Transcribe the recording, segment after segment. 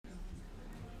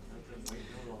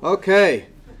Okay.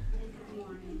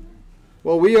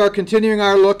 Well, we are continuing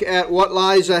our look at what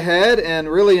lies ahead and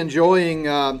really enjoying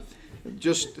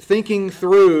just thinking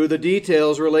through the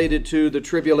details related to the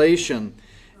tribulation.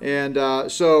 And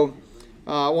so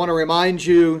I want to remind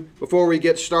you before we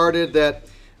get started that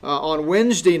on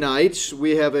Wednesday nights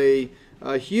we have a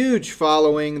huge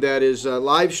following that is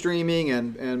live streaming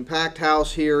and packed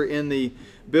house here in the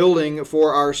building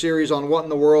for our series on what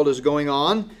in the world is going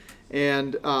on.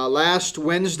 And last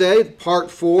Wednesday,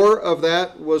 part 4 of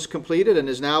that was completed and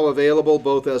is now available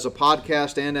both as a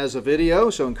podcast and as a video.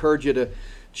 So I encourage you to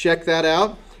check that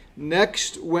out.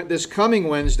 This coming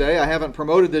Wednesday, I haven't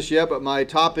promoted this yet, but my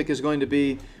topic is going to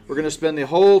be, we're going to spend the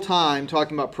whole time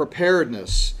talking about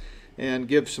preparedness and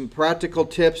give some practical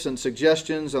tips and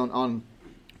suggestions on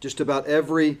just about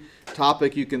every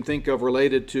topic you can think of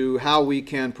related to how we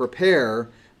can prepare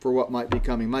for what might be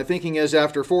coming. My thinking is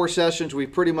after 4 sessions,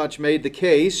 we've pretty much made the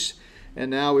case,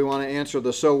 and now we want to answer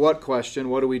the so what question.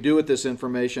 What do we do with this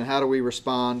information? How do we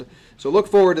respond? So look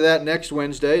forward to that next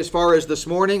Wednesday. As far as this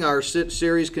morning, our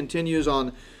series continues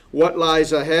on what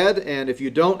lies ahead, and if you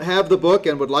don't have the book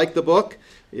and would like the book,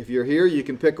 if you're here, you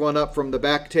can pick one up from the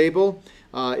back table.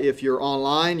 If you're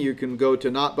online, you can go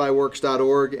to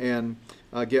notbyworks.org and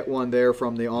get one there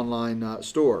from the online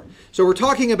store. So we're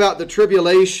talking about the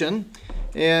tribulation.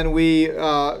 And we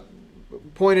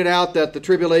pointed out that the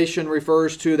tribulation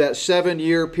refers to that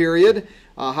 7-year period,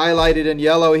 highlighted in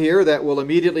yellow here, that will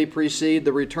immediately precede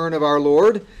the return of our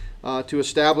Lord to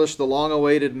establish the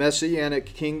long-awaited Messianic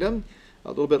kingdom. A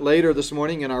little bit later this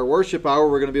morning in our worship hour,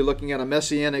 we're going to be looking at a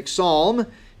Messianic psalm.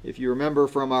 If you remember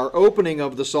from our opening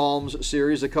of the Psalms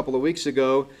series a couple of weeks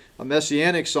ago, a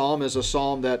Messianic psalm is a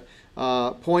psalm that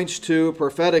points to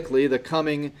prophetically the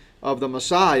coming of the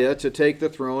Messiah to take the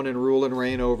throne and rule and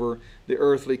reign over the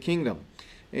earthly kingdom.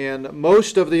 And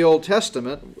most of the Old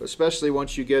Testament, especially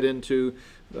once you get into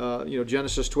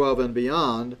Genesis 12 and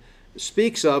beyond,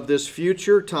 speaks of this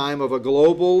future time of a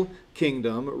global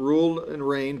kingdom ruled and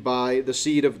reigned by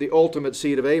the ultimate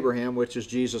seed of Abraham, which is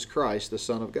Jesus Christ, the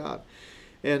Son of God.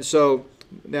 And so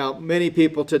now many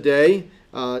people today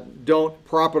don't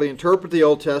properly interpret the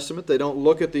Old Testament. They don't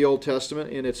look at the Old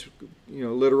Testament in its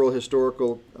literal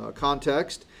historical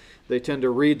context. They tend to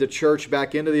read the church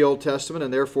back into the Old Testament,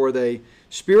 and therefore they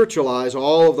spiritualize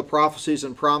all of the prophecies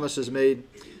and promises made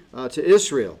to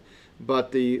Israel.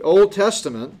 But the Old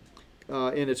Testament,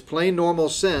 in its plain normal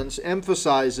sense,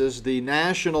 emphasizes the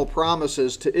national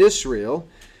promises to Israel,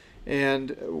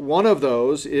 and one of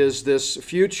those is this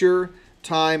future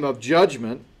time of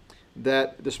judgment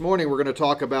that this morning we're going to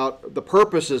talk about the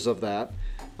purposes of that,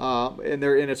 and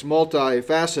it's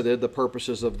multifaceted, the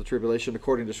purposes of the tribulation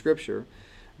according to Scripture.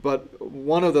 But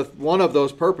one of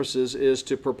those purposes is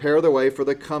to prepare the way for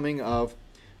the coming of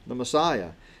the Messiah.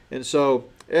 And so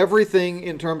everything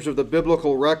in terms of the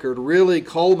biblical record really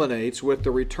culminates with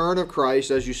the return of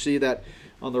Christ, as you see that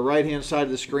on the right-hand side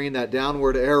of the screen, that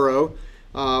downward arrow,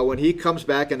 when he comes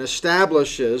back and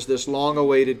establishes this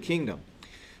long-awaited kingdom.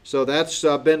 So that's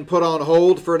been put on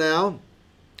hold for now.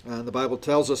 The Bible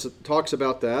talks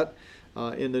about that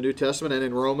in the New Testament and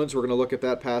in Romans. We're going to look at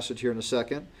that passage here in a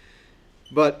second.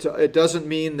 But it doesn't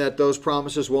mean that those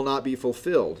promises will not be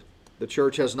fulfilled. The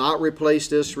church has not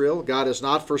replaced Israel. God has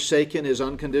not forsaken his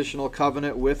unconditional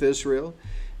covenant with Israel.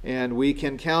 And we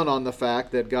can count on the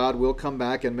fact that God will come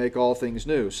back and make all things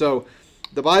new. So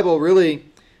the Bible really,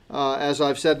 as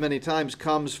I've said many times,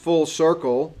 comes full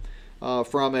circle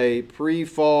from a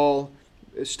pre-fall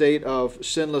state of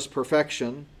sinless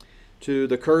perfection to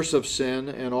the curse of sin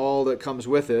and all that comes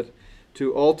with it,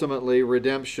 to ultimately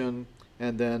redemption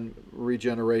and then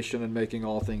regeneration and making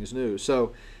all things new.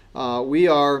 So we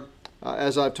are,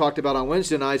 as I've talked about on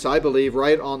Wednesday nights, I believe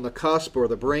right on the cusp or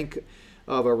the brink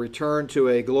of a return to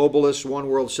a globalist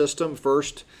one-world system,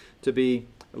 first to be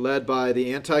led by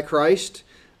the Antichrist.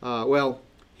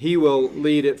 He will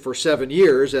lead it for 7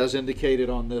 years, as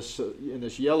indicated on this in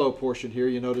this yellow portion here.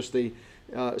 You notice the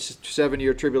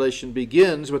 7-year tribulation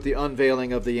begins with the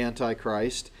unveiling of the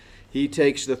Antichrist. He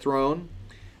takes the throne.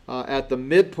 At the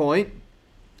midpoint,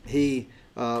 he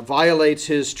violates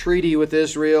his treaty with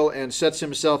Israel and sets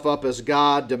himself up as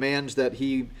God, demands that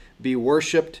he be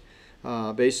worshipped,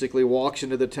 basically walks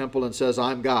into the temple and says,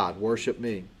 "I'm God, worship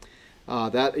me."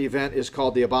 That event is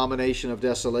called the Abomination of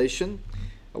Desolation.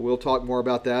 We'll talk more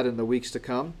about that in the weeks to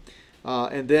come.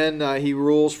 And then he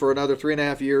rules for another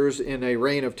 3.5 years in a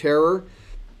reign of terror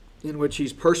in which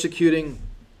he's persecuting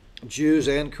Jews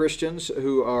and Christians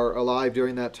who are alive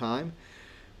during that time.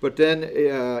 But then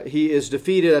he is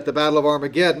defeated at the Battle of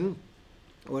Armageddon,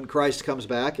 when Christ comes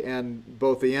back, and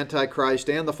both the Antichrist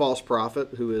and the false prophet,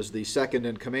 who is the second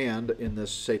in command in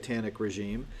this satanic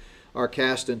regime, are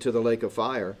cast into the lake of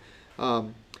fire.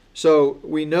 So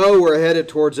we know we're headed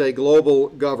towards a global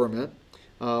government.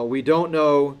 We don't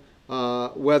know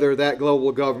whether that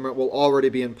global government will already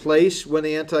be in place when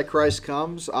the Antichrist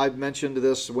comes. I've mentioned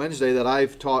this Wednesday that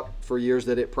I've taught for years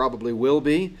that it probably will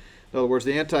be. In other words,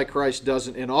 the Antichrist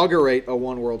doesn't inaugurate a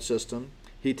one-world system.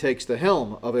 He takes the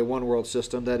helm of a one-world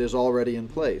system that is already in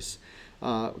place.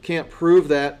 Can't prove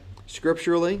that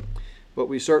scripturally, but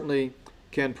we certainly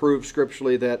can prove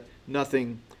scripturally that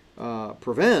nothing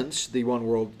prevents the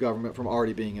one-world government from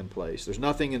already being in place. There's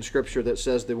nothing in Scripture that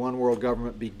says the one-world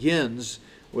government begins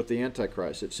with the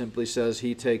Antichrist. It simply says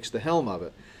he takes the helm of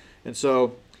it. And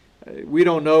so we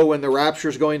don't know when the rapture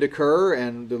is going to occur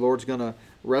and the Lord's going to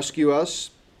rescue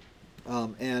us.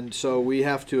 And so we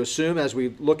have to assume, as we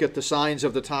look at the signs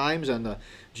of the times and the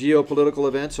geopolitical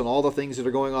events and all the things that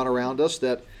are going on around us,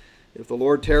 that if the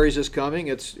Lord tarries his coming,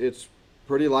 it's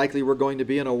pretty likely we're going to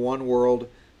be in a one-world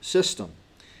system.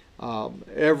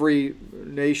 Every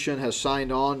nation has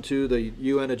signed on to the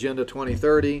UN Agenda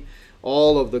 2030.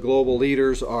 All of the global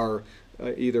leaders are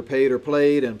either paid or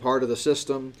played and part of the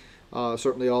system,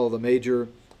 certainly all of the major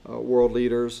world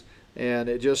leaders. And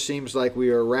it just seems like we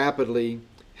are rapidly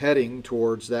heading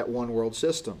towards that one world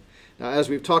system. Now, as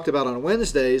we've talked about on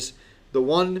Wednesdays, the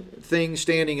one thing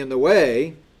standing in the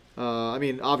way,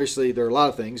 obviously there are a lot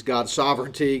of things: God's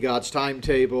sovereignty, God's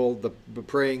timetable, the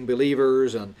praying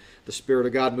believers, and the Spirit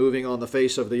of God moving on the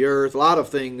face of the earth, a lot of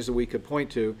things that we could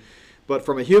point to. But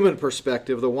from a human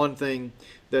perspective, the one thing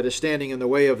that is standing in the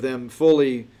way of them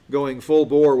fully going full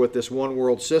bore with this one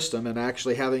world system and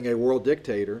actually having a world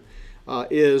dictator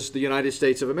is the United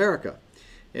States of America.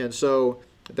 And so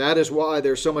that is why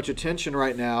there's so much attention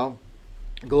right now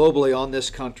globally on this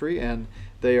country, and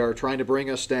they are trying to bring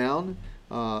us down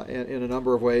in a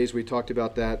number of ways. We talked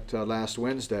about that last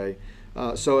Wednesday.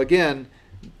 So again,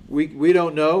 we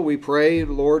don't know. We pray,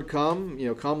 Lord, come.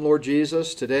 Come, Lord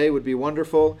Jesus. Today would be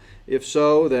wonderful. If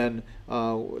so, then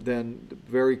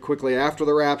very quickly after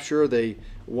the rapture, the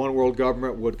one world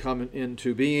government would come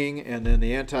into being, and then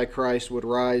the Antichrist would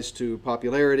rise to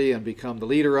popularity and become the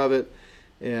leader of it.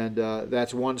 And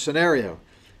that's one scenario.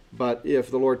 But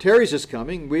if the Lord tarries his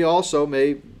coming, we also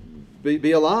may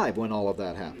be alive when all of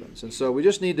that happens. And so we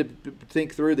just need to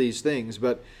think through these things.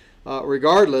 But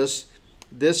regardless,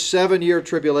 this 7-year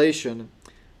tribulation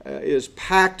is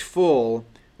packed full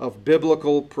of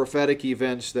biblical prophetic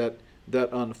events that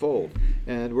unfold.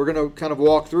 And we're going to kind of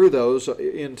walk through those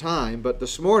in time. But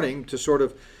this morning, to sort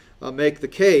of make the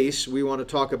case, we want to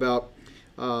talk about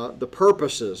the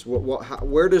purposes.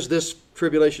 Where does this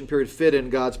tribulation period fit in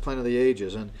God's plan of the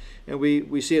ages? And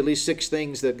we see at least 6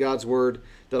 things that God's Word,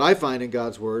 that I find in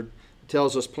God's Word,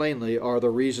 tells us plainly are the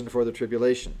reason for the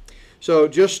tribulation. So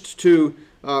just to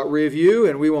review,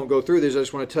 and we won't go through these, I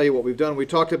just want to tell you what we've done. We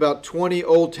talked about 20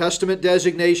 Old Testament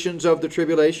designations of the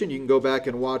tribulation. You can go back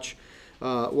and watch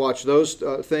those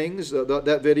things,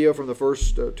 that video from the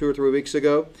first 2 or 3 weeks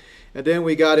ago. And then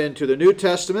we got into the New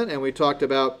Testament, and we talked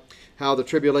about how the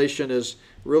tribulation is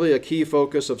really a key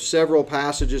focus of several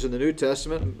passages in the New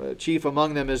Testament. Chief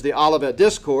among them is the Olivet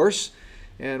Discourse,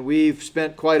 and we've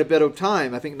spent quite a bit of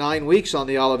time, I think 9 weeks, on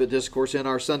the Olivet Discourse in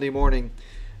our Sunday morning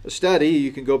study.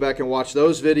 You can go back and watch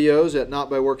those videos at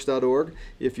notbyworks.org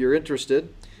if you're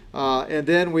interested. And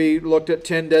then we looked at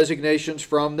 10 designations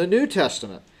from the New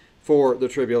Testament for the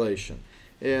tribulation.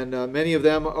 And many of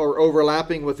them are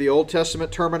overlapping with the Old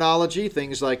Testament terminology,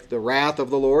 things like the wrath of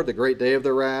the Lord, the great day of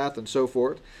the wrath, and so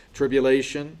forth,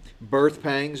 tribulation, birth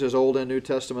pangs, as Old and New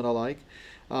Testament alike.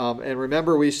 And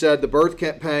remember, we said the birth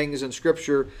pangs in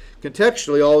Scripture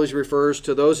contextually always refers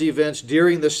to those events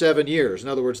during the 7 years. In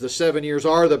other words, the 7 years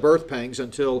are the birth pangs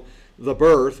until the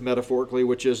birth, metaphorically,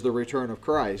 which is the return of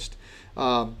Christ.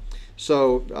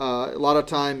 So a lot of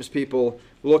times people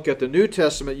look at the New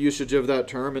Testament usage of that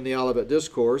term in the Olivet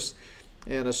Discourse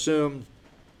and assume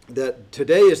that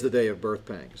today is the day of birth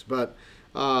pangs. But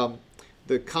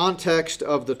the context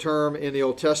of the term in the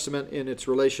Old Testament in its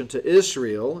relation to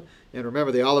Israel, and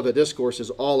remember the Olivet Discourse is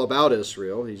all about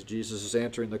Israel. Jesus is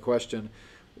answering the question,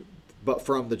 but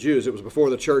from the Jews. It was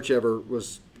before the church ever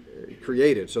was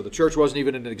created. So the church wasn't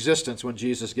even in existence when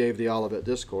Jesus gave the Olivet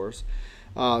Discourse.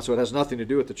 So it has nothing to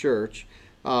do with the church.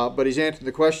 But he's answering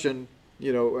the question,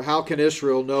 how can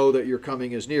Israel know that your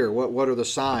coming is near? What are the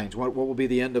signs? What will be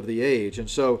the end of the age? And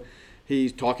so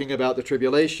he's talking about the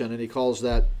tribulation, and he calls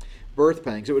that birth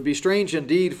pangs. It would be strange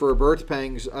indeed for a birth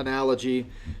pangs analogy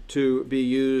to be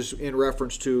used in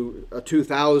reference to a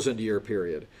 2,000-year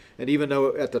period. And even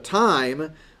though at the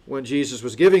time when Jesus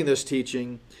was giving this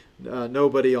teaching,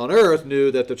 nobody on earth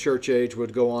knew that the church age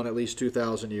would go on at least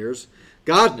 2,000 years.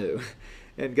 God knew.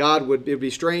 And it would be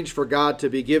strange for God to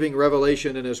be giving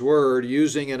revelation in his word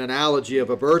using an analogy of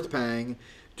a birth pang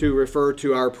to refer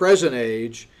to our present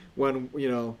age when,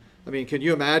 can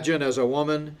you imagine as a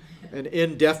woman an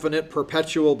indefinite,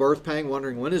 perpetual birth pang,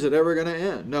 wondering when is it ever going to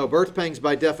end? No, birth pangs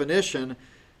by definition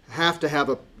have to have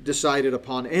a decided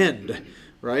upon end,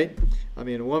 right? A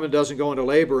woman doesn't go into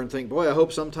labor and think, boy, I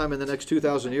hope sometime in the next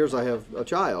 2,000 years I have a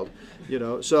child.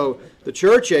 So the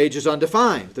church age is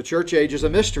undefined. The church age is a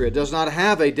mystery. It does not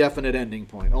have a definite ending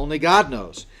point. Only God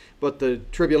knows. But the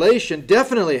tribulation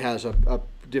definitely has a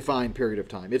defined period of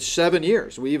time. It's 7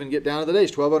 years. We even get down to the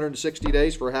days, 1,260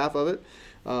 days for half of it.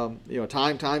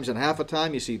 Times and half a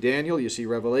time. You see Daniel, you see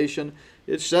Revelation.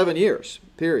 It's 7 years,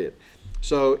 period.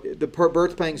 So the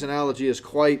birth pangs analogy is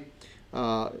quite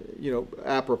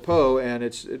apropos,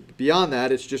 and beyond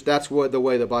that. It's just that's the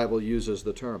way the Bible uses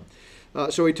the term.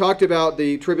 So we talked about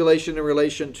the tribulation in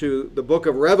relation to the book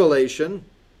of Revelation,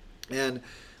 and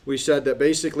we said that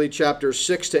basically chapters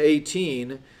 6 to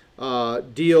 18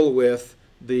 deal with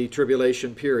the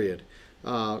tribulation period.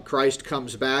 Christ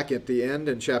comes back at the end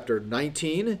in chapter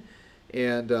 19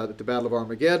 and at the Battle of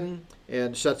Armageddon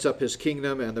and sets up his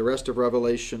kingdom, and the rest of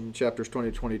Revelation chapters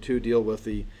 20 to 22 deal with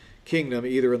the kingdom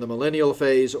either in the millennial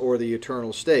phase or the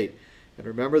eternal state. And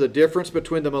remember, the difference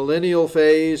between the millennial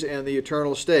phase and the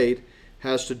eternal state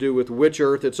has to do with which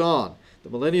earth it's on. The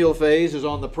millennial phase is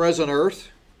on the present earth,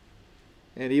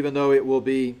 and even though it will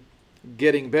be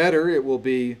getting better, it will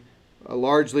be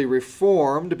largely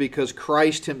reformed because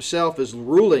Christ himself is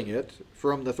ruling it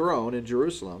from the throne in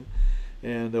Jerusalem.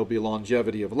 And there'll be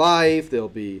longevity of life, there'll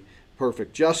be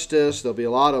perfect justice, there'll be a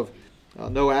lot of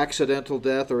no accidental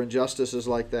death or injustices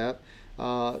like that.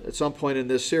 At some point in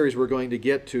this series, we're going to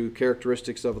get to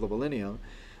characteristics of the millennium,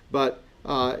 but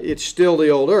it's still the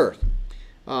old earth.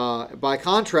 By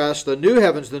contrast, the new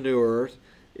heavens, the new earth,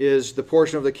 is the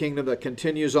portion of the kingdom that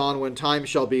continues on when time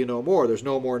shall be no more. There's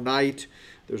no more night.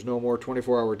 There's no more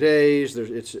 24-hour days.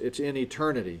 It's in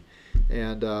eternity.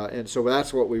 And so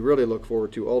that's what we really look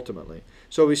forward to ultimately.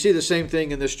 So we see the same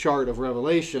thing in this chart of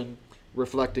Revelation,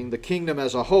 reflecting the kingdom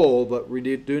as a whole, but we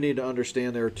do need to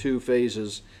understand there are two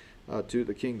phases to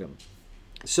the kingdom.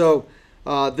 So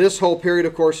this whole period,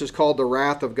 of course, is called the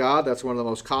wrath of God. That's one of the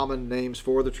most common names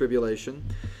for the tribulation.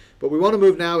 But we want to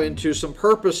move now into some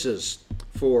purposes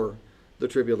for the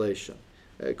tribulation.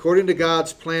 According to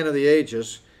God's plan of the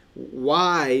ages,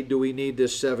 why do we need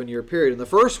this 7-year period? And the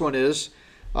first one is,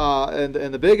 and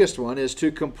the biggest one, is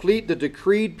to complete the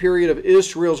decreed period of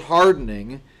Israel's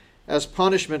hardening as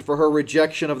punishment for her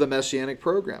rejection of the Messianic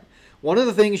program. One of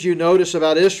the things you notice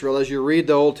about Israel as you read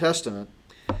the Old Testament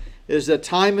is that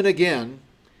time and again,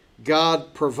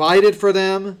 God provided for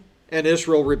them and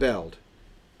Israel rebelled.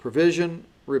 Provision,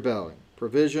 rebelling.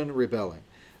 Provision, rebelling.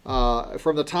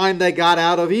 From the time they got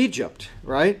out of Egypt,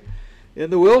 right? In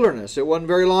the wilderness, it wasn't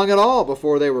very long at all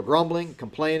before they were grumbling,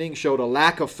 complaining, showed a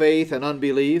lack of faith and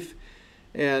unbelief,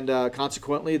 and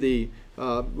consequently the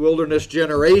wilderness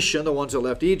generation, the ones that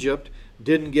left Egypt,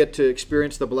 didn't get to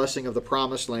experience the blessing of the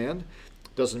promised land.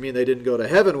 Doesn't mean they didn't go to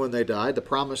heaven when they died. The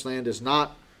promised land is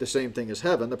not the same thing as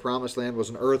heaven. The promised land was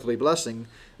an earthly blessing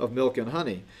of milk and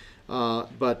honey.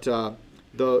 But the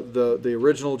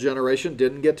original generation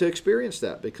didn't get to experience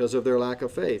that because of their lack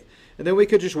of faith. And then we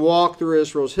could just walk through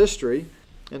Israel's history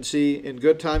and see in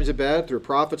good times and bad, through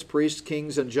prophets, priests,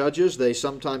 kings, and judges, they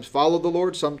sometimes followed the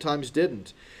Lord, sometimes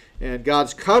didn't. And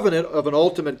God's covenant of an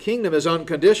ultimate kingdom is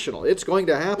unconditional. It's going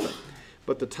to happen.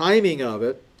 But the timing of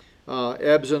it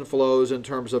ebbs and flows in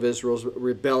terms of Israel's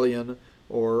rebellion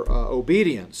or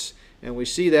obedience. And we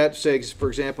see that, say, for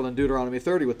example, in Deuteronomy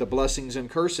 30 with the blessings and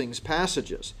cursings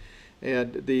passages.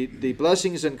 And the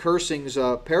blessings and cursings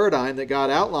paradigm that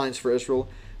God outlines for Israel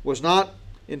was not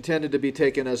intended to be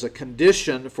taken as a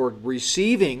condition for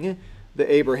receiving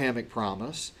the Abrahamic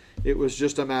promise. It was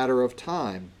just a matter of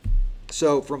time.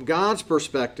 So from God's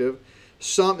perspective,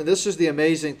 and this is the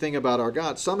amazing thing about our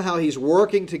God, somehow he's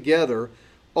working together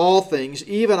all things,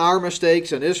 even our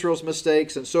mistakes and Israel's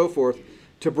mistakes and so forth,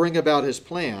 to bring about his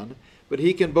plan. But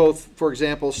he can both, for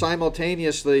example,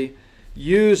 simultaneously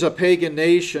use a pagan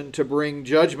nation to bring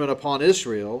judgment upon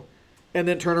Israel and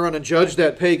then turn around and judge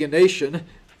that pagan nation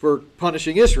for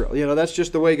punishing Israel. That's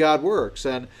just the way God works.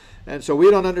 And so we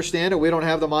don't understand it. We don't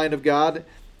have the mind of God.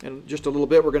 In just a little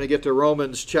bit, we're going to get to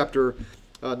Romans chapter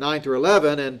 9 through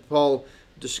 11, and Paul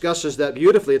discusses that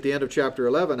beautifully at the end of chapter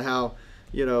 11, how,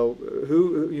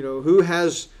 who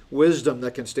has wisdom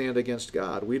that can stand against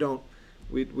God? We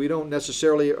don't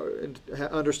necessarily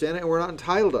understand it, and we're not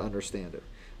entitled to understand it.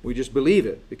 We just believe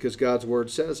it because God's Word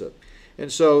says it.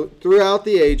 And so throughout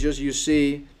the ages, you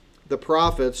see the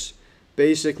prophets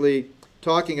basically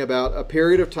talking about a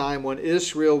period of time when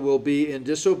Israel will be in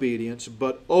disobedience,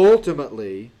 but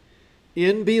ultimately,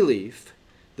 in belief,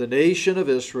 the nation of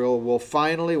Israel will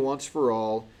finally, once for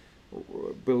all,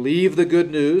 believe the good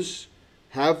news,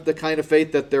 have the kind of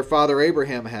faith that their father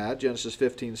Abraham had, Genesis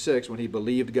 15:6, when he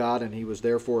believed God and he was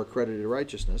therefore accredited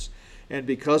righteousness. And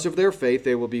because of their faith,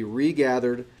 they will be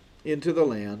regathered into the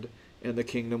land, and the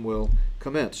kingdom will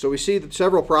commence. So we see that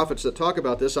several prophets that talk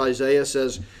about this. Isaiah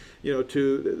says,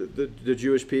 to the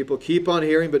Jewish people, keep on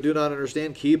hearing but do not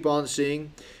understand, keep on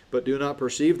seeing but do not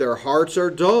perceive. Their hearts are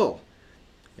dull.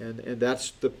 And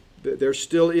they're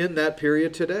still in that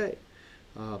period today.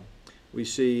 We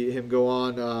see him go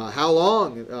on, how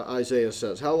long, Isaiah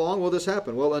says, how long will this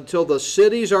happen? Well, until the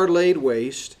cities are laid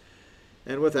waste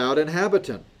and without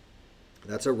inhabitant.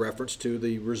 That's a reference to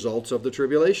the results of the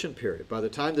tribulation period. By the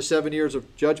time the 7 years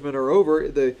of judgment are over,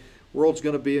 the world's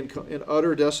going to be in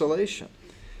utter desolation.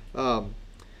 And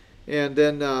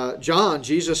then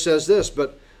Jesus says this,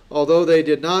 but although they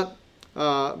did not,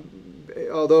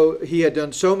 although he had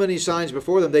done so many signs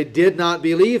before them, they did not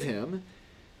believe him.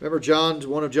 Remember,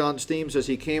 one of John's themes says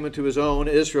he came into his own,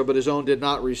 Israel, but his own did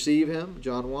not receive him,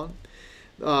 John 1.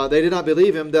 They did not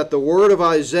believe him, that the word of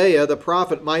Isaiah the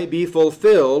prophet might be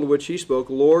fulfilled, which he spoke,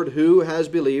 Lord, who has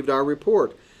believed our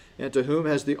report? And to whom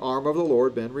has the arm of the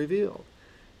Lord been revealed?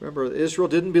 Remember, Israel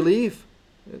didn't believe.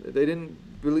 They didn't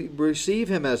receive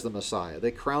him as the Messiah.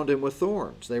 They crowned him with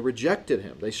thorns. They rejected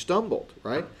him. They stumbled,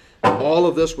 right? All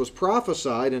of this was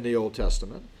prophesied in the Old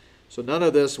Testament. So none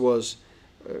of this was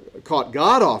caught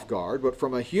God off guard, but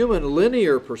from a human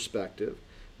linear perspective,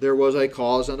 there was a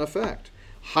cause and effect.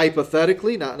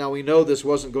 Hypothetically, now we know this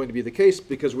wasn't going to be the case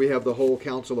because we have the whole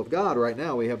counsel of God right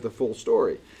now. We have the full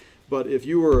story. But if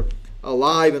you were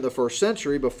alive in the first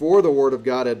century, before the Word of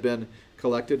God had been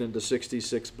collected into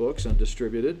 66 books and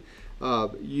distributed,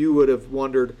 you would have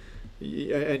wondered,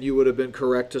 and you would have been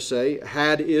correct to say,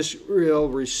 had Israel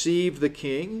received the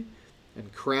king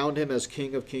and crowned him as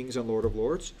King of Kings and Lord of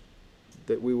Lords,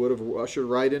 that we would have ushered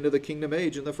right into the kingdom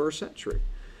age in the first century,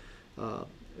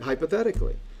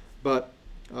 hypothetically. But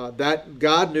that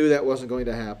God knew that wasn't going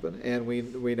to happen, and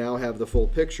we now have the full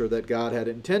picture that God had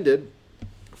intended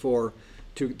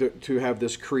to have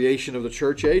this creation of the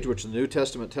church age, which the New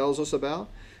Testament tells us about.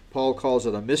 Paul calls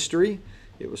it a mystery.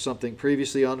 It was something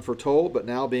previously unforetold, but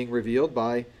now being revealed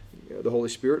by the Holy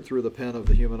Spirit through the pen of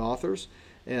the human authors.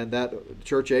 And that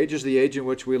church age is the age in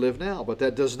which we live now. But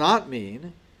that does not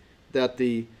mean that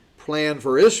the plan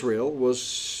for Israel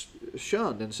was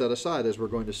shunned and set aside, as we're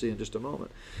going to see in just a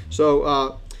moment.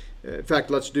 So, in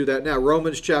fact, let's do that now.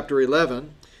 Romans chapter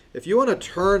 11. If you want to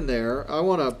turn there, I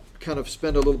want to kind of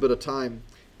spend a little bit of time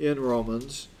in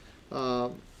Romans.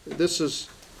 This is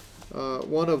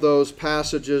one of those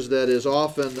passages that is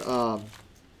often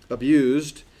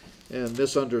abused and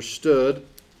misunderstood.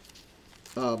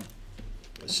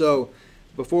 So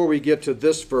before we get to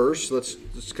this verse, let's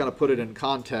kind of put it in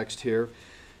context here.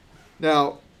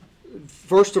 Now,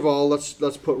 first of all, let's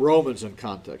put Romans in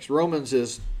context. Romans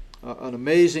is an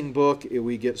amazing book.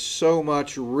 We get so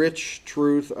much rich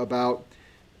truth about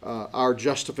our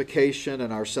justification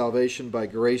and our salvation by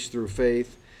grace through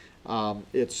faith.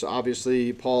 It's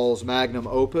obviously Paul's magnum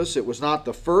opus. It was not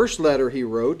the first letter he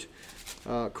wrote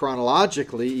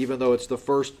chronologically, even though it's the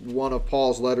first one of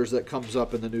Paul's letters that comes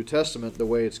up in the New Testament, the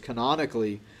way it's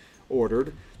canonically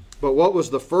ordered. But what was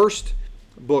the first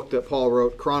book that Paul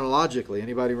wrote chronologically?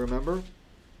 Anybody remember?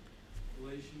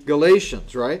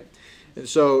 Galatians, right? And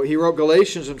so he wrote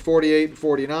Galatians in 48 and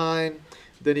 49.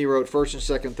 Then he wrote 1st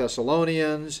and 2nd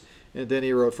Thessalonians. And then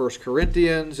he wrote 1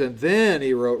 Corinthians. And then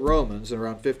he wrote Romans in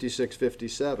around 56,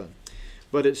 57.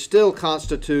 But it still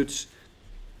constitutes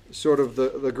sort of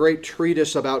the great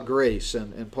treatise about grace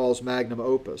and Paul's magnum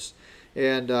opus.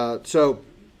 And so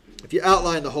if you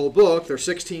outline the whole book, there are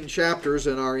 16 chapters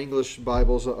in our English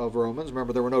Bibles of Romans.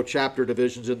 Remember, there were no chapter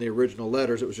divisions in the original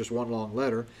letters. It was just one long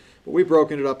letter. But we've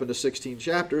broken it up into 16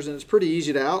 chapters, and it's pretty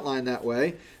easy to outline that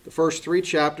way. The first 3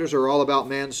 chapters are all about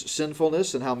man's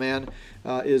sinfulness and how man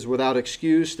is without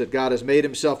excuse, that God has made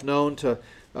himself known to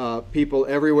people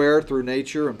everywhere through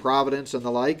nature and providence and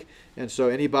the like. And so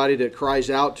anybody that cries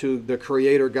out to the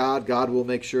Creator God, God will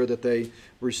make sure that they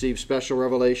receive special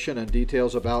revelation and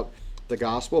details about the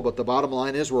gospel. But the bottom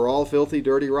line is we're all filthy,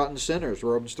 dirty, rotten sinners.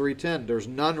 Romans 3:10, there's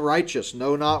none righteous,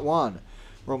 no, not one.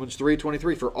 Romans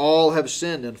 3:23, for all have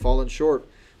sinned and fallen short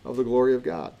of the glory of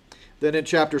God. Then in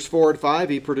chapters 4 and 5,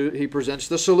 he presents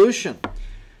the solution.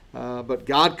 But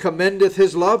God commendeth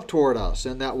his love toward us,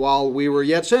 and that while we were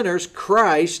yet sinners,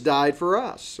 Christ died for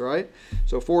us, right?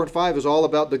 So 4 and 5 is all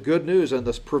about the good news and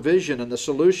the provision and the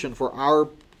solution for our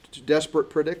desperate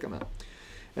predicament.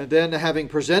 And then having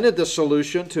presented the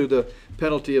solution to the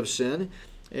penalty of sin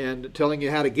and telling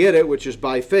you how to get it, which is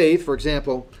by faith. For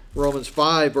example, Romans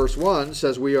 5 verse 1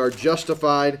 says we are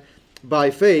justified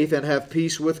by faith and have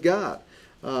peace with God.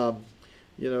 God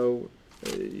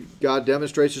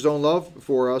demonstrates his own love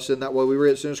for us in that while we were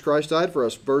yet sinners, Christ died for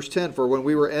us. Verse 10, for when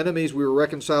we were enemies, we were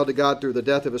reconciled to God through the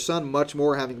death of his Son. Much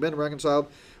more, having been reconciled,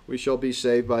 we shall be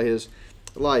saved by his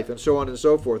life, and so on and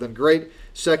so forth. And great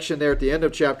section there at the end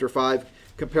of chapter 5,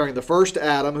 comparing the first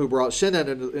Adam, who brought sin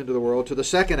into the world, to the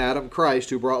second Adam,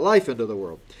 Christ, who brought life into the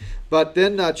world. But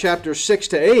then chapters 6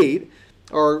 to 8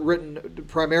 are written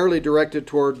primarily directed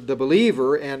toward the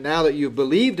believer, and now that you've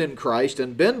believed in Christ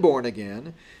and been born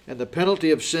again, and the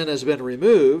penalty of sin has been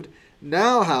removed,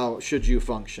 now how should you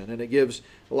function? And it gives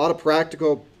a lot of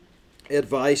practical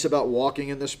advice about walking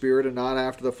in the Spirit and not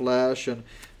after the flesh, and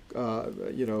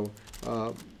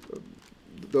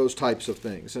those types of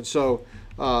things. And so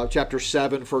chapter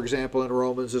 7, for example, in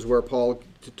Romans is where Paul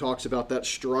talks about that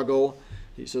struggle.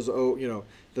 He says,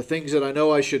 the things that I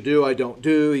know I should do, I don't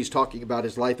do. He's talking about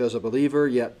his life as a believer,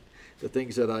 yet the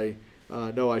things that I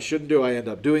know I shouldn't do, I end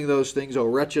up doing those things. Oh,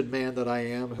 wretched man that I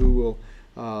am, who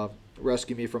will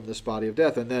rescue me from this body of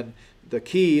death? And then the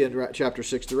key in chapter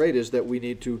 6 through 8 is that we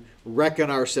need to reckon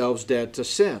ourselves dead to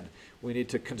sin. We need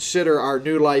to consider our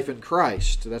new life in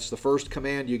Christ. That's the first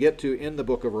command you get to in the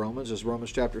book of Romans, is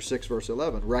Romans chapter 6, verse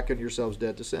 11. Reckon yourselves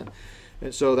dead to sin.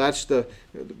 And so that's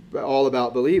all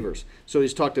about believers. So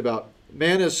he's talked about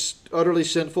man is utterly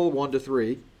sinful, 1 to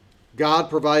 3. God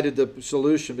provided the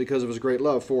solution because of his great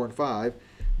love, 4 and 5.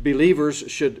 Believers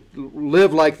should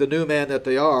live like the new man that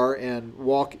they are and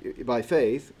walk by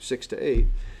faith, 6 to 8.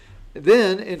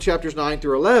 Then in chapters 9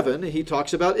 through 11, he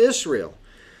talks about Israel.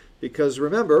 Because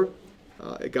remember,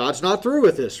 God's not through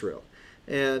with Israel.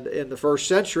 And in the first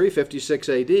century, 56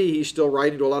 AD, he's still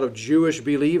writing to a lot of Jewish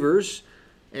believers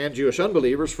and Jewish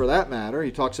unbelievers for that matter.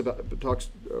 He talks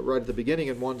right at the beginning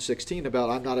in 1:16 about,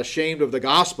 I'm not ashamed of the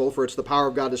gospel, for it's the power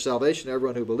of God to salvation to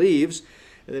everyone who believes.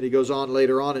 And then he goes on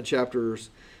later on in chapters,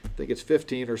 I think it's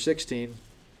 15 or 16,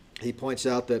 he points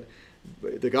out that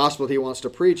the gospel he wants to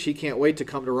preach, he can't wait to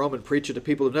come to Rome and preach it to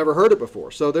people who've never heard it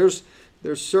before. So there's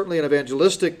certainly an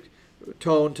evangelistic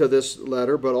tone to this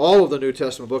letter, but all of the New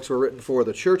Testament books were written for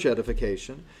the church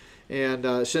edification.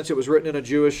 And since it was written in a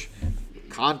Jewish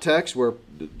context where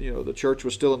the church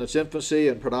was still in its infancy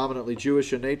and predominantly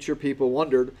Jewish in nature, people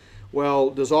wondered, well,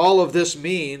 does all of this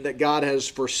mean that God has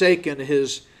forsaken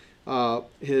his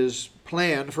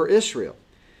plan for Israel?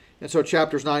 And so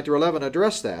chapters 9 through 11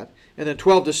 address that. And then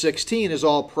 12 to 16 is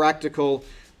all practical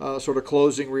sort of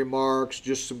closing remarks,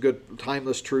 just some good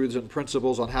timeless truths and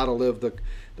principles on how to live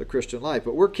the Christian life.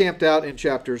 But we're camped out in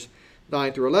chapters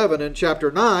 9 through 11. And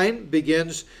chapter 9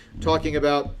 begins talking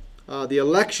about the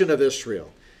election of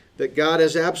Israel, that God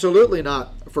has absolutely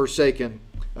not forsaken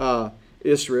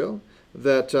Israel,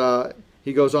 that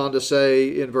he goes on to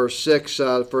say in verse 6,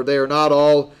 for they are not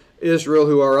all Israel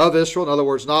who are of Israel. In other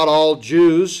words, not all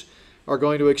Jews are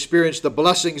going to experience the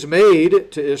blessings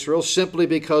made to Israel simply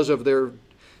because of their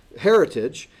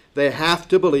heritage. They have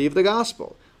to believe the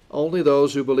gospel. Only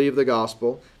those who believe the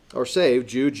gospel are saved.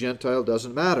 Jew, Gentile,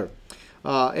 doesn't matter.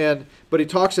 But he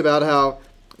talks about how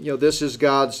this is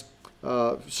God's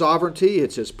sovereignty.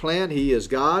 It's his plan. He is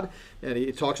God. And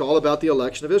he talks all about the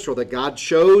election of Israel, that God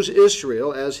chose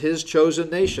Israel as his chosen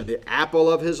nation, the apple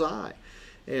of his eye.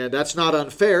 And that's not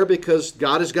unfair because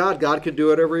God is God. God can do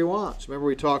whatever he wants. Remember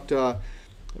we talked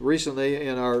recently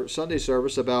in our Sunday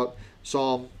service about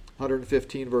Psalm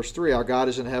 115 verse 3. Our God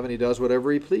is in heaven. He does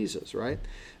whatever he pleases, right?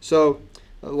 So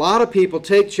a lot of people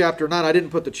take chapter 9. I didn't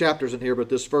put the chapters in here, but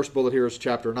this first bullet here is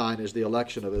chapter 9, is the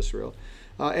election of Israel.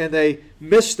 And they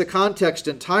miss the context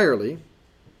entirely.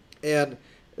 And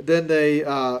then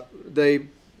they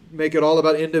make it all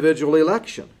about individual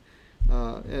election.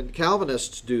 And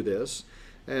Calvinists do this.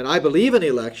 And I believe in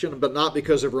election, but not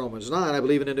because of Romans 9. I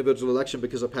believe in individual election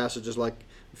because of passages like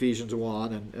Ephesians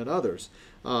 1 and others.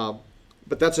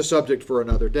 But that's a subject for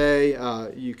another day.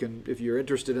 You can, if you're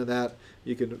interested in that,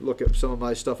 you can look at some of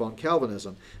my stuff on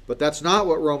Calvinism. But that's not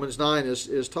what Romans 9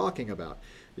 is talking about.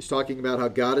 He's talking about how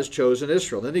God has chosen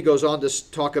Israel. Then he goes on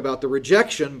to talk about the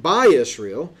rejection by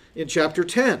Israel in chapter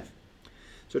 10.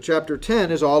 So chapter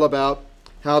 10 is all about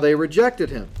how they rejected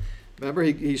him. Remember,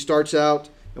 he starts out,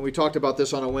 and we talked about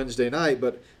this on a Wednesday night,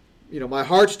 but my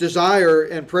heart's desire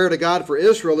and prayer to God for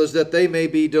Israel is that they may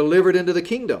be delivered into the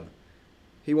kingdom.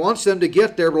 He wants them to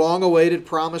get their long-awaited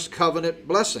promised covenant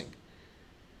blessing.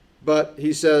 But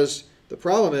he says the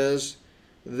problem is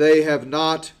they have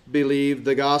not believed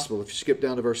the gospel. If you skip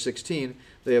down to verse 16,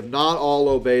 they have not all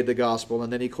obeyed the gospel.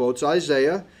 And then he quotes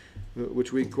Isaiah,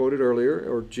 which we quoted earlier,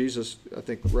 or Jesus, I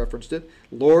think, referenced it.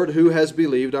 Lord, who has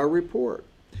believed our report?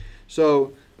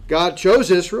 So God chose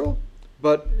Israel,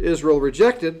 but Israel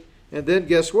rejected. And then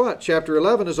guess what? Chapter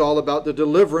 11 is all about the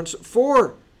deliverance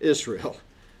for Israel.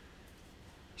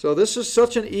 So this is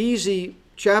such an easy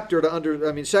chapter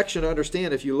section to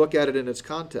understand if you look at it in its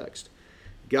context.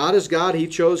 God is God. He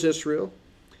chose Israel.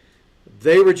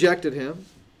 They rejected him.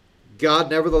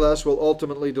 God nevertheless will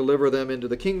ultimately deliver them into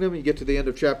the kingdom. You get to the end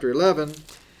of chapter 11,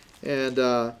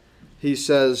 and he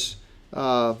says,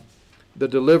 the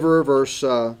deliverer,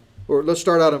 let's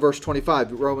start out in verse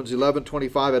 25, Romans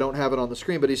 11:25. I don't have it on the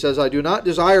screen, but he says, I do not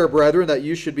desire, brethren, that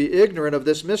you should be ignorant of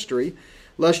this mystery,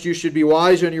 lest you should be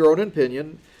wise in your own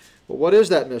opinion. Well, what is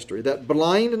that mystery? That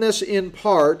blindness in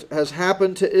part has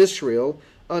happened to Israel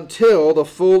until the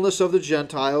fullness of the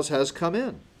Gentiles has come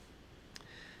in.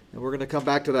 And we're going to come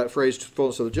back to that phrase,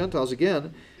 fullness of the Gentiles,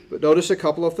 again. But notice a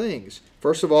couple of things.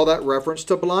 First of all, that reference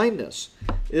to blindness.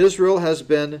 Israel has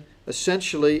been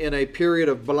essentially in a period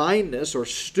of blindness or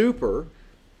stupor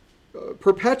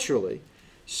perpetually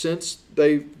since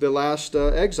the last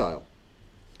exile.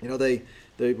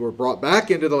 They were brought back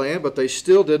into the land, but they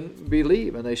still didn't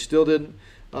believe, and they still didn't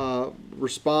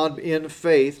respond in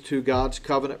faith to God's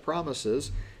covenant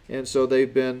promises. And so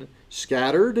they've been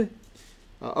scattered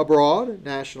abroad,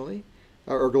 nationally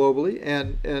or globally,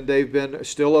 and they've been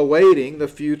still awaiting the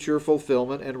future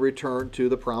fulfillment and return to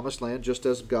the promised land, just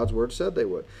as God's word said they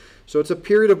would. So it's a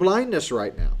period of blindness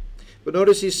right now. But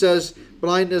notice he says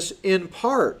blindness in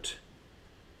part.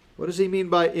 What does he mean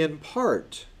by in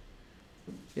part?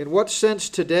 In what sense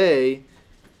today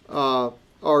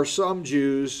are some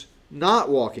Jews not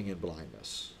walking in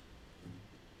blindness?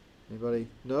 Anybody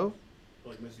know?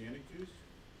 Like Messianic Jews?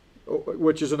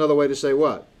 Which is another way to say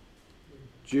what?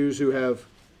 Jews who have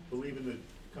believe in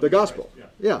the gospel. Christ.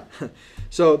 Yeah.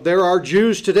 So there are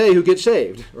Jews today who get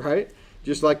saved, right?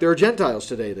 Just like there are Gentiles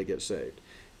today that get saved.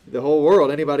 The whole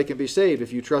world, anybody can be saved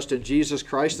if you trust in Jesus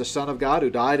Christ, the Son of God, who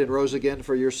died and rose again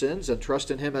for your sins, and trust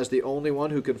in him as the only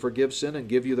one who can forgive sin and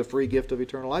give you the free gift of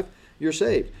eternal life. You're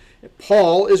saved.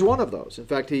 Paul is one of those. In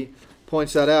fact, he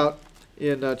points that out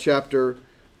in chapter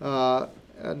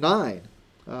 9.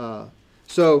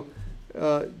 So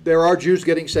there are Jews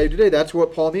getting saved today. That's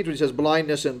what Paul means when he says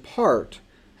blindness in part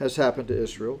has happened to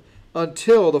Israel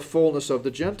until the fullness of the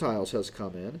Gentiles has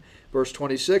come in. Verse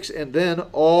 26, and then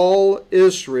all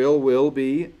Israel will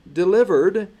be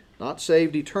delivered, not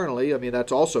saved eternally. I mean,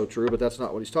 that's also true, but that's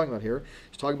not what he's talking about here.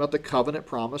 He's talking about the covenant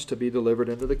promise to be delivered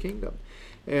into the kingdom.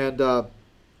 And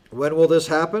when will this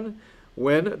happen?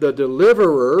 When the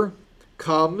deliverer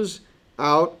comes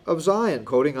out of Zion,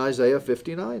 quoting Isaiah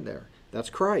 59 there. That's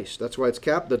Christ. That's why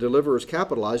the deliverer is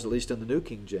capitalized, at least in the New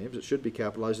King James. It should be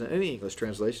capitalized in any English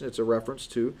translation. It's a reference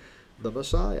to the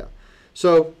Messiah.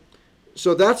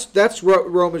 So that's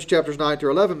Romans chapters 9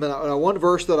 through 11. Now, one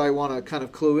verse that I want to kind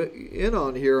of clue in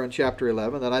on here in chapter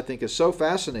 11 that I think is so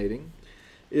fascinating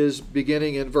is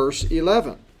beginning in verse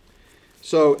 11.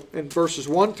 So in verses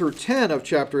 1 through 10 of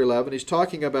chapter 11, he's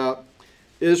talking about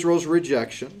Israel's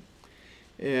rejection.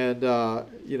 And,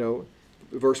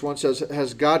 verse 1 says,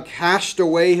 has God cast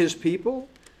away his people?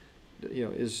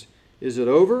 Is it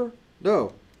over?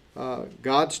 No.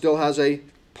 God still has a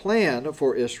plan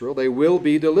for Israel. They will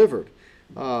be delivered.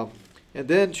 And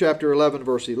then chapter 11,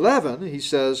 verse 11, he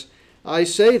says, I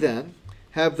say then,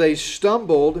 have they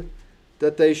stumbled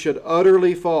that they should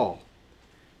utterly fall?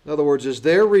 In other words, does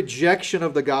their rejection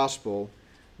of the gospel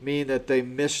mean that they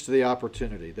missed the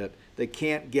opportunity, that they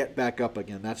can't get back up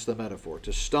again? That's the metaphor.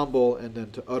 To stumble and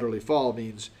then to utterly fall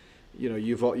means,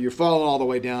 you've fallen all the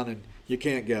way down and you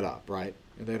can't get up, right?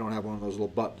 And they don't have one of those little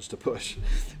buttons to push.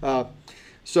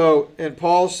 And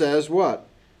Paul says what?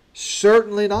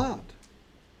 Certainly not.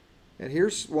 And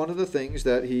here's one of the things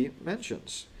that he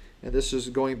mentions. And this is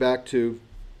going back to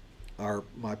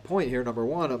my point here, number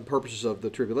one, on purposes of the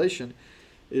tribulation,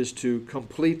 is to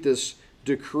complete this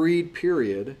decreed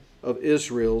period of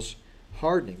Israel's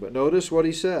hardening. But notice what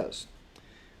he says.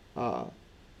 I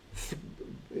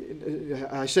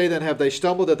say then, have they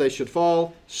stumbled that they should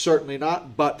fall? Certainly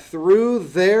not. But through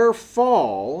their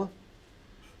fall,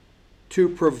 to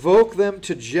provoke them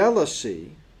to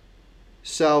jealousy,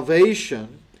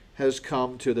 salvation has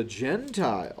come to the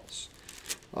Gentiles.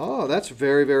 Oh, that's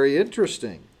very, very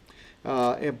interesting.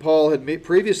 And Paul had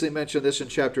previously mentioned this in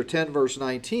chapter 10, verse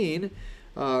 19,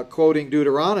 quoting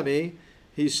Deuteronomy,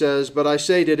 he says, "But I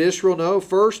say, did Israel know?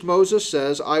 First, Moses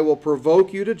says, I will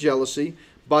provoke you to jealousy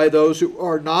by those who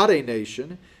are not a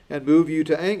nation, and move you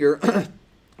to anger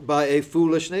by a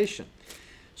foolish nation."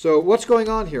 So what's going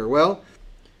on here? Well,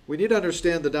 we need to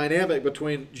understand the dynamic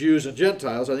between Jews and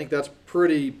Gentiles. I think that's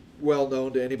pretty well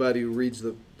known to anybody who reads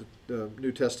the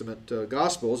New Testament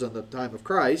Gospels in the time of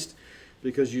Christ,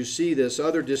 because you see this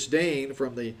utter disdain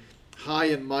from the high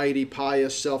and mighty,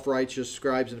 pious, self-righteous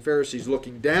scribes and Pharisees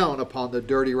looking down upon the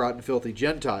dirty, rotten, filthy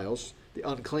Gentiles, the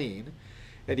unclean.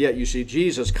 And yet you see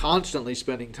Jesus constantly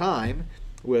spending time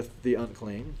with the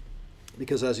unclean,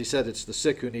 because as he said, it's the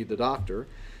sick who need the doctor,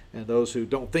 and those who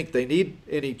don't think they need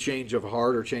any change of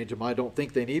heart or change of mind, don't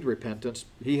think they need repentance,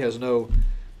 he has no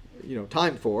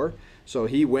time for. So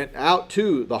he went out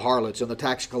to the harlots and the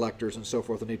tax collectors and so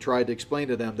forth, and he tried to explain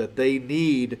to them that they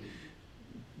need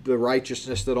the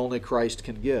righteousness that only Christ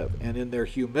can give. And in their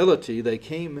humility, they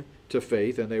came to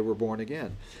faith and they were born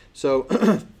again. So,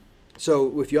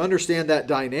 so if you understand that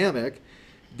dynamic,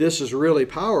 this is really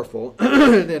powerful.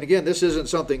 And again, this isn't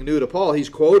something new to Paul. He's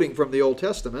quoting from the Old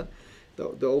Testament.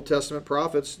 The Old Testament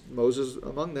prophets, Moses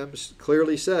among them,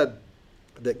 clearly said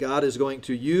that God is going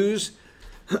to use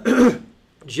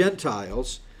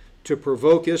Gentiles to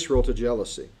provoke Israel to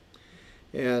jealousy.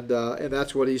 And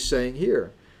that's what he's saying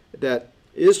here. That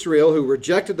Israel, who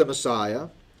rejected the Messiah,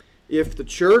 if the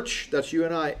church, that's you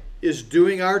and I, is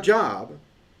doing our job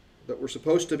that we're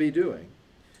supposed to be doing,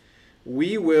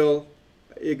 we will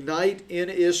ignite in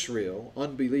Israel,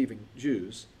 unbelieving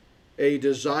Jews, a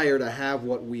desire to have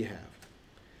what we have.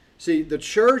 See, the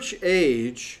church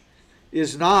age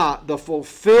is not the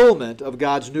fulfillment of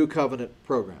God's new covenant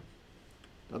program.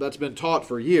 Now, that's been taught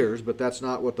for years, but that's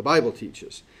not what the Bible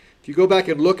teaches. If you go back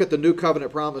and look at the new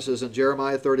covenant promises in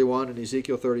Jeremiah 31 and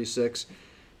Ezekiel 36,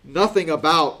 nothing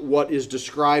about what is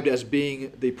described as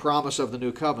being the promise of the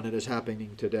new covenant is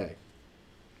happening today.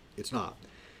 It's not.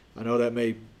 I know that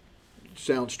may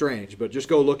sound strange, but just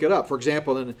go look it up. For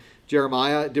example, in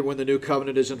Jeremiah, when the new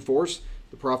covenant is in force,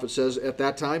 the prophet says, at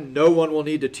that time, no one will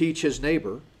need to teach his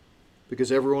neighbor,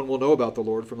 because everyone will know about the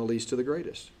Lord from the least to the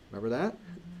greatest. Remember that?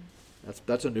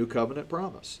 That's a new covenant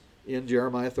promise in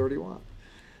Jeremiah 31.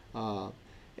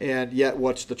 And yet,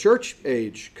 what's the church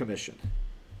age commission?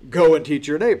 Go and teach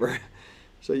your neighbor.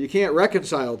 So you can't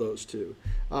reconcile those two.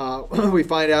 We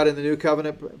find out in the new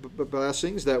covenant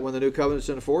blessings that when the new covenant's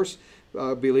in force,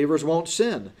 believers won't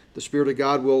sin. The Spirit of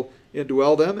God will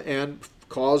indwell them and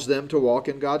cause them to walk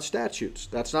in God's statutes.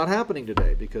 That's not happening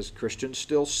today because Christians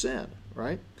still sin,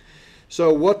 right?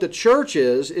 So what the church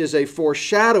is a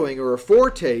foreshadowing or a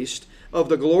foretaste of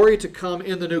the glory to come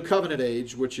in the new covenant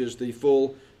age, which is the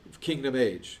full kingdom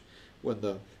age, when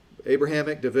the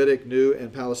Abrahamic, Davidic, New,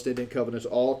 and Palestinian covenants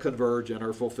all converge and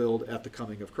are fulfilled at the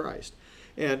coming of Christ.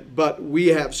 But we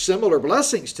have similar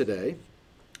blessings today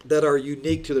that are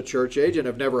unique to the church age and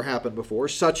have never happened before,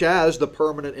 such as the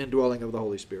permanent indwelling of the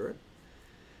Holy Spirit.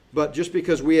 But just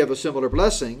because we have a similar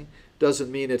blessing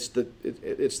doesn't mean it's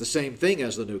the same thing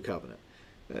as the new covenant.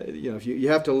 If you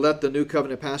have to let the new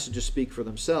covenant passages speak for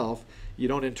themselves. You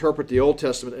don't interpret the Old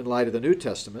Testament in light of the New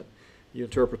Testament. You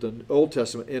interpret the Old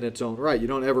Testament in its own right. You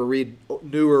don't ever read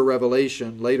newer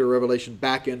revelation, later revelation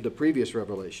back into previous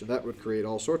revelation. That would create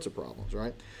all sorts of problems,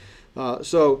 right?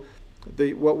 So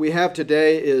what we have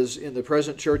today is, in the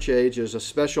present church age, is a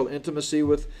special intimacy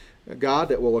with God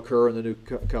that will occur in the new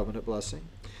covenant blessing.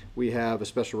 We have a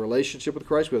special relationship with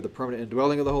Christ. We have the permanent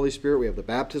indwelling of the Holy Spirit. We have the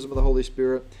baptism of the Holy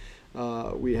Spirit.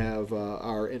 We have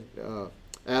our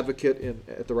advocate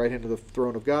at the right hand of the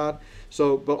throne of God.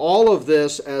 But all of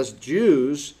this, as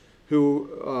Jews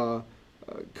who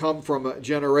come from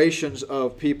generations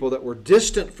of people that were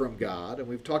distant from God, and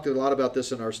we've talked a lot about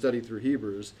this in our study through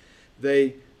Hebrews,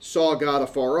 they saw God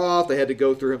afar off. They had to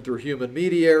go through him through human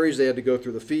mediaries. They had to go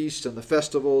through the feasts and the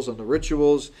festivals and the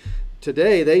rituals.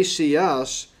 Today, they see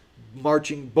us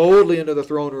marching boldly into the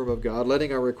throne room of God,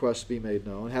 letting our requests be made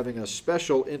known, having a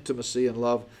special intimacy and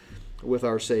love with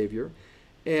our Savior.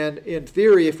 And in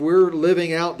theory, if we're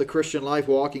living out the Christian life,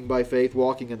 walking by faith,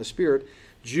 walking in the Spirit,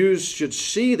 Jews should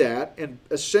see that and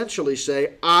essentially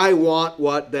say, I want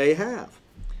what they have.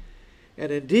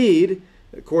 And indeed,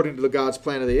 according to the God's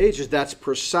plan of the ages, that's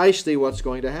precisely what's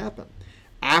going to happen.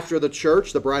 After the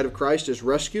church, the bride of Christ, is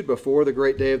rescued before the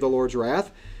great day of the Lord's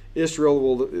wrath, Israel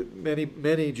will,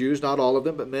 many Jews, not all of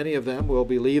them, but many of them will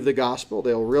believe the gospel.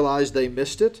 They'll realize they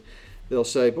missed it. They'll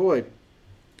say, boy,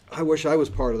 I wish I was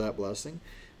part of that blessing.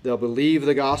 They'll believe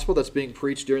the gospel that's being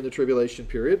preached during the tribulation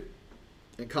period.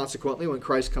 And consequently, when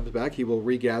Christ comes back, he will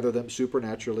regather them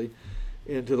supernaturally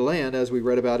into the land, as we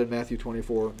read about in Matthew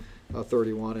 24,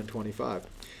 31 and 25.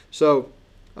 So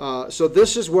So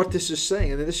this is what this is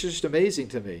saying, and this is just amazing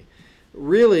to me.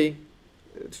 Really,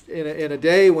 in a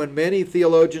day when many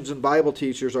theologians and Bible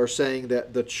teachers are saying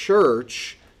that the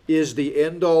church is the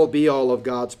end-all, be-all of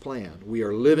God's plan. We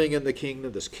are living in the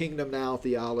kingdom, this kingdom now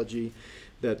theology,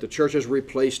 that the church has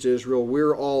replaced Israel.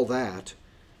 We're all that.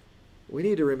 We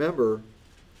need to remember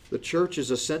the church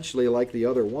is essentially like the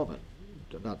other woman.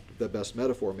 Not the best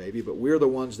metaphor maybe, but we're the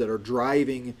ones that are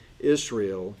driving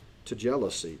Israel to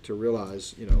jealousy, to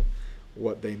realize,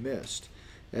 what they missed.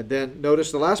 And then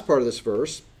notice the last part of this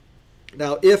verse.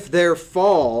 Now, if their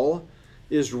fall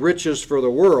is riches for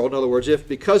the world, in other words,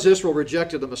 because Israel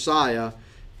rejected the Messiah,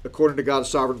 according to God's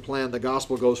sovereign plan, the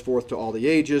gospel goes forth to all the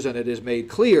ages, and it is made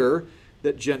clear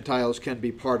that Gentiles can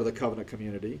be part of the covenant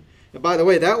community. And by the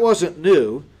way, that wasn't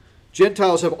new.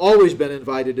 Gentiles have always been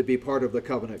invited to be part of the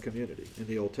covenant community in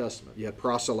the Old Testament. You had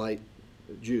proselyte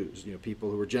Jews,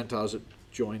 people who were Gentiles that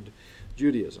joined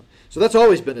Judaism. So that's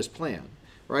always been his plan,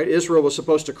 right? Israel was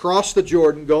supposed to cross the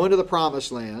Jordan, go into the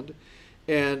promised land,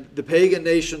 and the pagan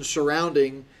nations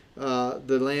surrounding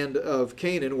the land of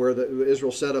Canaan, where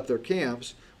Israel set up their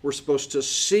camps, were supposed to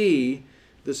see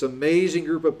this amazing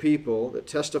group of people that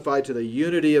testified to the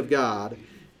unity of God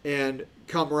and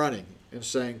come running and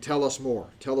saying, tell us more.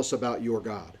 Tell us about your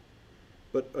God.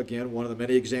 But again, one of the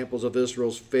many examples of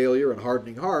Israel's failure and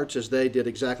hardening hearts is they did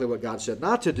exactly what God said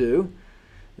not to do.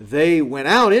 They went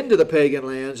out into the pagan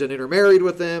lands and intermarried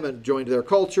with them and joined their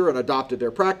culture and adopted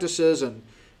their practices and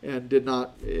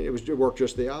it worked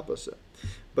just the opposite.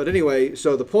 But anyway,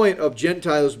 so the point of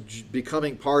Gentiles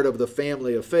becoming part of the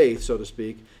family of faith, so to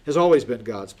speak, has always been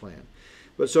God's plan.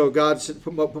 But so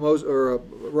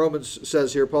Romans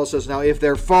says here, Paul says, now if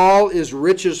their fall is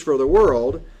riches for the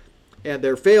world and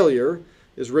their failure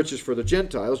is riches for the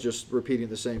Gentiles, just repeating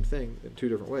the same thing in two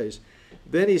different ways,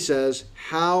 then he says,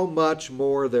 how much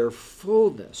more their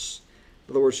fullness.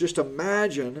 In other words, just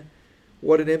imagine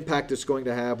what an impact it's going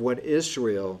to have when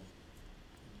Israel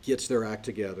gets their act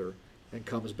together and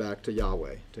comes back to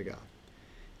Yahweh, to God.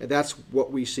 And that's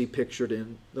what we see pictured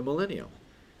in the millennium,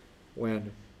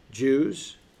 when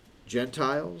Jews,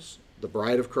 Gentiles, the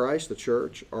bride of Christ, the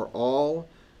church, are all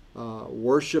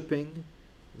worshiping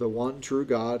the one true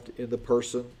God in the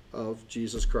person of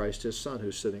Jesus Christ, his Son,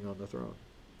 who's sitting on the throne.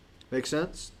 Make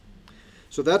sense?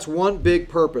 So that's one big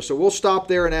purpose. So we'll stop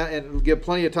there and give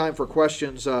plenty of time for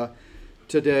questions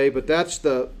today. But that's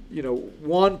the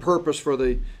one purpose for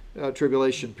the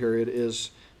tribulation period,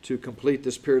 is to complete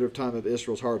this period of time of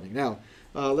Israel's hardening. Now,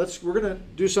 we're going to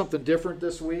do something different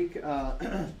this week,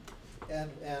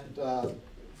 and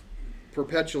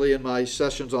perpetually in my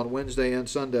sessions on Wednesday and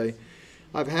Sunday,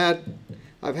 I've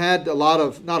had a lot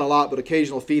of, not a lot, but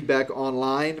occasional feedback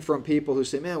online from people who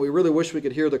say, man, we really wish we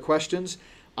could hear the questions.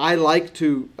 I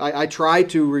try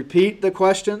to repeat the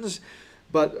questions,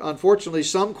 but unfortunately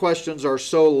some questions are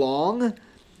so long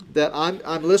that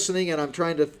I'm listening and I'm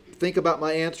trying to think about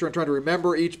my answer and trying to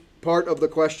remember each part of the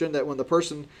question, that when the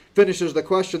person finishes the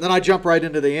question, then I jump right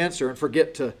into the answer and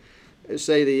forget to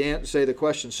say the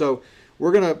question. So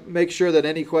we're going to make sure that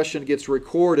any question gets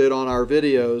recorded on our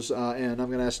videos, and I'm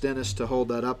going to ask Dennis to hold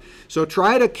that up. So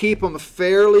try to keep them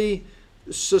fairly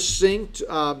succinct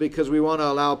because we want to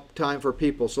allow time for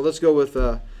people. So let's go with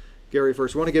Gary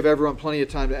first. We want to give everyone plenty of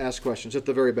time to ask questions at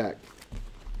the very back.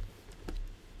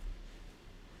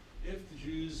 If the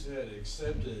Jews had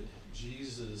accepted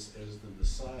Jesus as the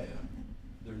Messiah,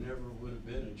 there never would have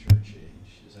been a church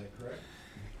age. Is that correct?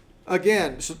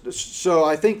 Again, so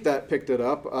I think that picked it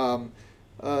up.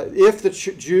 If the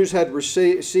Jews had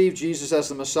received Jesus as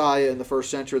the Messiah in the first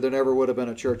century, there never would have been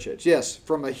a church age. Yes,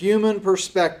 from a human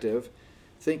perspective,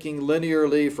 thinking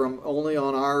linearly from only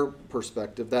on our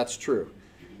perspective, that's true.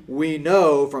 We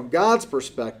know from God's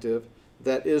perspective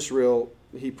that Israel,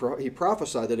 he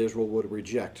prophesied that Israel would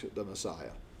reject the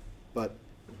Messiah. But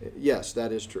yes,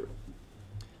 that is true.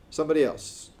 Somebody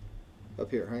else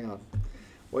up here, hang on.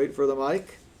 Wait for the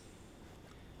mic.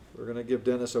 We're going to give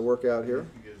Dennis a workout here.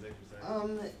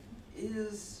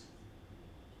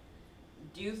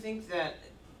 Do you think that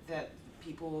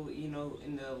people,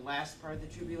 in the last part of the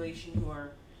tribulation who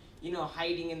are,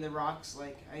 hiding in the rocks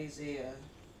like Isaiah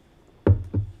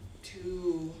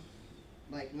 2,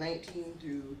 like 19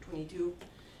 through 22,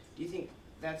 do you think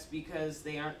that's because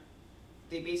they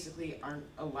basically aren't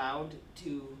allowed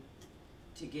to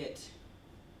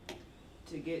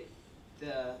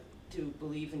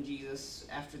believe in Jesus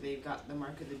after they've got the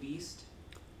mark of the beast?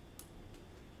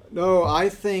 No, I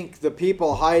think the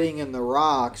people hiding in the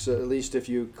rocks, at least if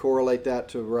you correlate that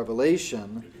to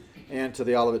Revelation and to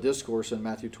the Olivet Discourse in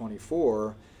Matthew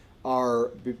 24,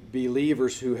 are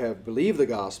believers who have believed the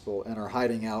gospel and are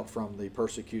hiding out from the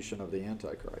persecution of the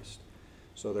Antichrist.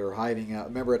 So they're hiding out.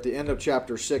 Remember, at the end of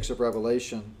chapter 6 of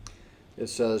Revelation, it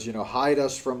says, hide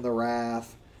us from the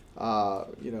wrath, that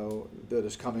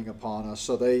is coming upon us.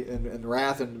 So and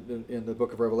wrath in the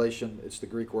book of Revelation, it's the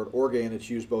Greek word orge, and it's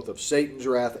used both of Satan's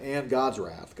wrath and God's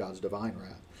wrath, God's divine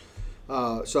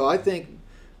wrath. So I think,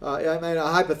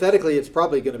 hypothetically, it's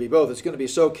probably going to be both. It's going to be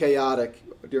so chaotic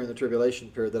during the tribulation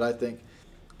period that I think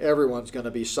everyone's going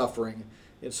to be suffering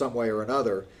in some way or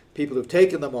another. People who've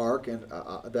taken the mark, and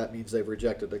that means they've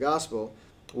rejected the gospel,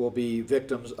 will be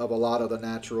victims of a lot of the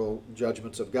natural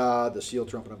judgments of God, the seal,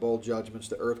 trumpet, and bowl judgments,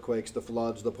 the earthquakes, the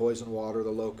floods, the poison water,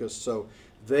 the locusts. So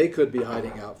they could be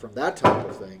hiding out from that type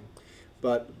of thing.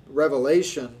 But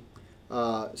Revelation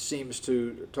seems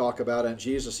to talk about, and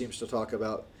Jesus seems to talk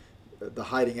about, the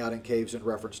hiding out in caves in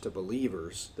reference to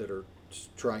believers that are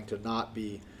trying to not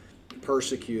be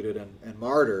persecuted and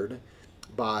martyred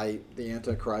by the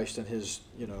Antichrist and his,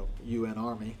 UN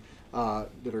army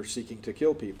that are seeking to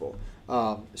kill people.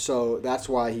 So that's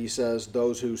why he says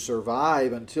those who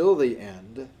survive until the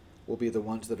end will be the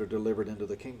ones that are delivered into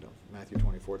the kingdom. Matthew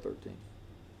 24:13.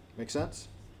 Make sense?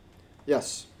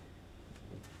 Yes.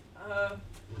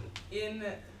 In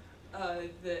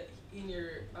your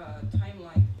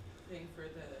timeline thing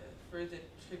for the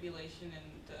tribulation and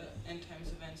the end times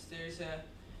events, there's a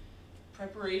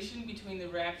preparation between the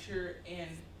rapture and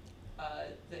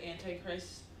the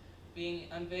Antichrist being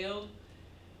unveiled.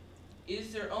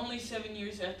 Is there only 7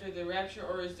 years after the rapture,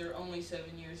 or is there only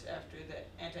 7 years after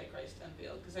the Antichrist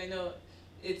unveiled? Because I know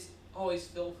it's always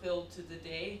fulfilled to the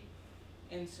day,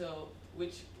 and so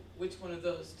which one of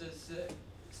those does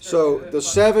So the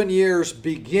 7 years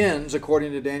begins,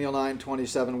 according to Daniel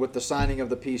 9:27, with the signing of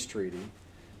the peace treaty.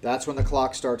 That's when the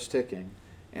clock starts ticking,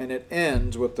 and it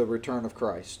ends with the return of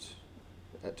Christ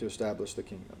to establish the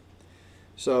kingdom.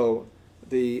 So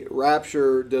the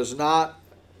rapture does not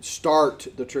start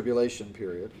the tribulation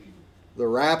period. The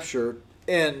rapture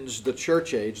ends the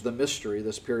church age, the mystery,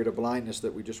 this period of blindness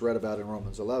that we just read about in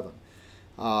Romans 11.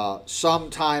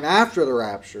 Sometime after the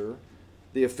rapture,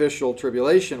 the official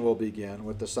tribulation will begin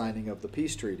with the signing of the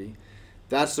peace treaty.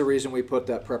 That's the reason we put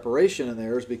that preparation in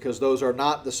there, is because those are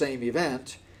not the same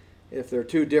event. If they're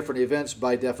two different events,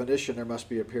 by definition, there must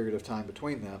be a period of time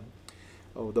between them.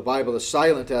 The Bible is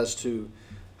silent as to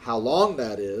how long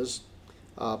that is,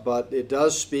 but it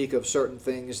does speak of certain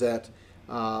things that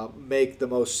make the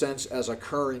most sense as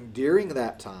occurring during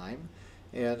that time.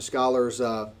 And scholars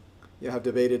have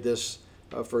debated this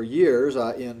for years.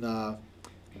 In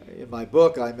my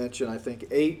book, I mention, I think,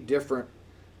 8 different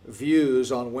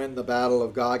views on when the battle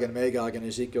of Gog and Magog in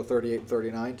Ezekiel 38 and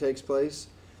 39 takes place.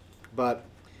 But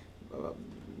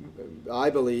I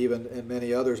believe, and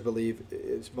many others believe,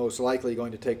 it's most likely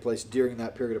going to take place during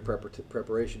that period of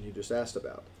preparation you just asked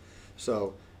about.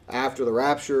 So after the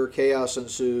rapture, chaos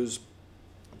ensues,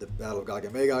 the battle of Gog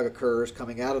and Magog occurs.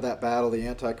 Coming out of that battle, the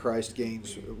Antichrist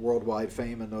gains worldwide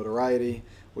fame and notoriety,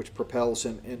 which propels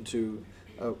him into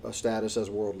a status as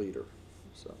world leader.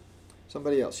 So,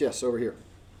 somebody else. Yes, over here.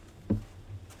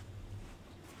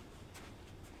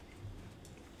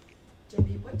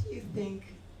 Debbie, what do you think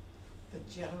the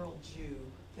general Jew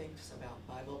thinks about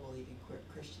Bible-believing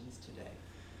Christians today?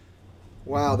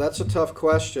 Wow, that's a tough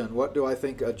question. What do I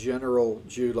think a general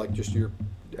Jew, like just your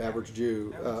average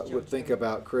Jew, would think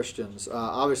about Christians?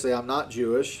 Obviously, I'm not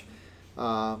Jewish.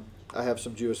 I have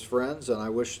some Jewish friends, and I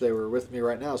wish they were with me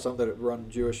right now, some that run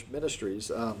Jewish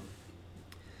ministries. I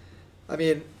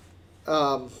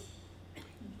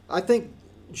think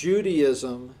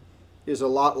Judaism is a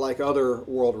lot like other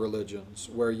world religions,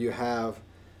 where you have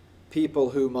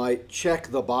people who might check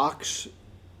the box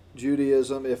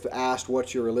Judaism if asked,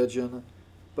 what's your religion?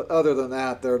 But other than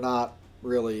that, they're not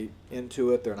really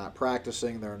into it. They're not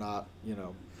practicing. They're not,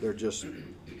 they're just,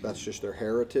 that's just their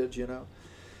heritage,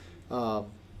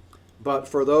 But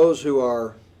for those who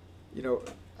are,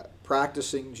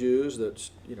 practicing Jews that,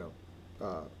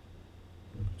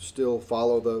 still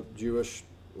follow the Jewish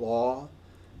law,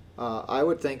 I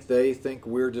would think they think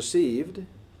we're deceived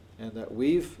and that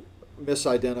we've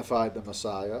misidentified the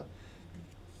Messiah.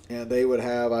 And they would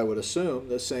have, I would assume,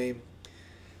 the same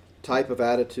type of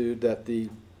attitude that the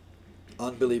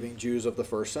unbelieving Jews of the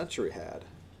first century had.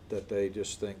 That they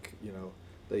just think,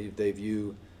 they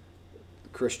view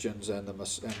Christians and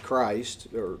Christ,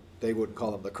 or they wouldn't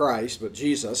call him the Christ, but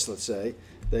Jesus, let's say,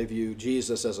 they view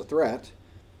Jesus as a threat,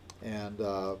 and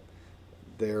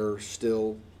they're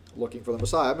still looking for the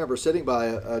Messiah. I remember sitting by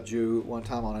a Jew one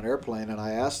time on an airplane, and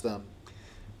I asked them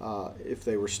if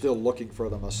they were still looking for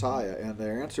the Messiah, and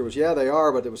their answer was, yeah, they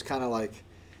are, but it was kind of like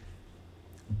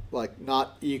like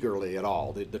not eagerly at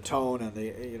all. The tone and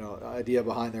the idea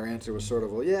behind their answer was sort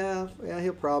of, well, yeah,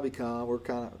 he'll probably come. We're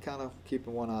kind of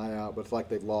keeping one eye out, but it's like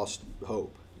they've lost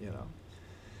hope,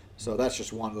 So that's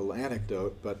just one little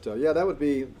anecdote, but yeah, that would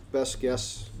be best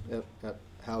guess at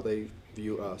how they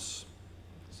view us.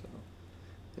 So,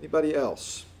 anybody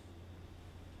else?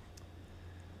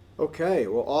 Okay,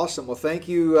 well, awesome. Well, thank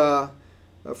you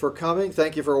for coming.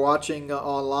 Thank you for watching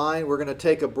online. We're going to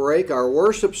take a break. Our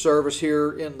worship service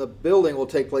here in the building will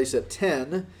take place at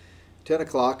 10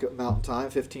 o'clock at Mountain Time,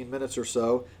 15 minutes or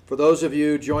so. For those of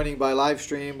you joining by live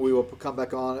stream, we will come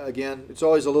back on again. It's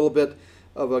always a little bit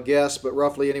of a guess, but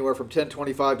roughly anywhere from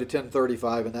 10:25 to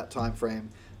 10:35 in that time frame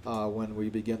when we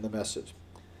begin the message.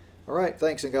 All right,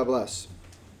 thanks and God bless.